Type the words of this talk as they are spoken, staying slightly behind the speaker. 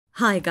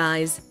Hi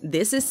guys,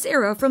 this is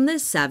Sarah from the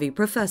Savvy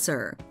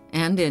Professor.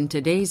 And in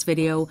today's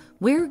video,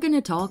 we're going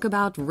to talk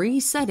about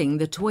resetting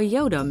the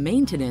Toyota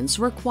maintenance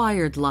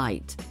required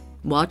light.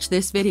 Watch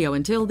this video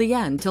until the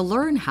end to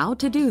learn how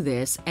to do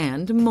this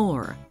and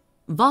more.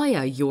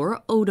 Via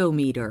your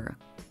odometer.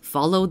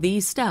 Follow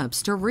these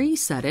steps to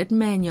reset it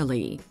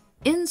manually.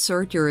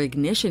 Insert your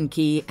ignition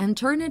key and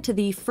turn it to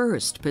the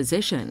first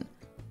position.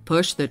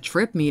 Push the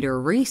trip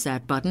meter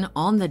reset button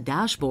on the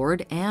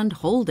dashboard and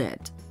hold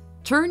it.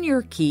 Turn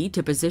your key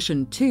to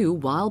position 2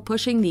 while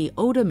pushing the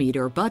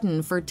odometer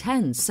button for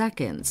 10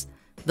 seconds.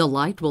 The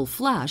light will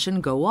flash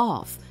and go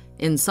off.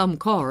 In some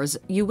cars,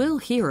 you will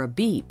hear a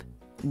beep.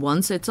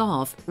 Once it's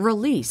off,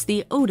 release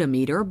the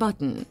odometer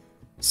button.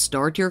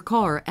 Start your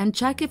car and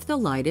check if the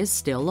light is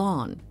still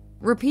on.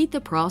 Repeat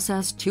the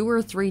process 2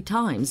 or 3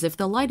 times if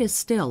the light is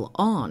still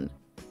on.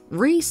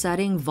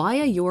 Resetting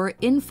via your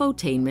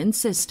infotainment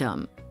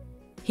system.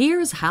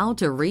 Here's how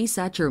to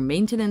reset your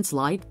maintenance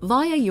light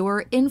via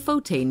your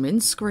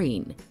infotainment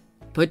screen.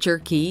 Put your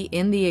key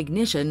in the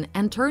ignition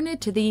and turn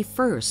it to the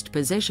first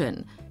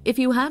position. If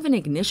you have an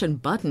ignition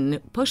button,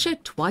 push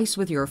it twice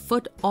with your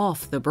foot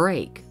off the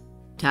brake.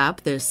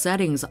 Tap the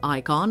settings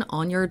icon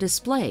on your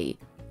display.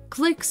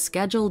 Click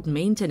Scheduled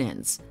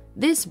Maintenance.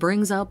 This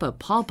brings up a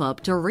pop-up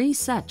to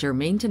reset your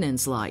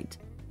maintenance light.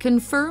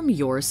 Confirm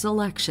your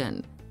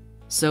selection.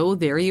 So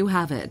there you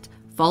have it.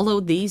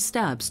 Follow these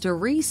steps to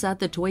reset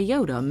the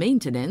Toyota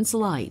maintenance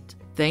light.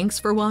 Thanks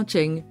for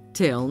watching.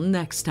 Till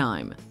next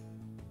time.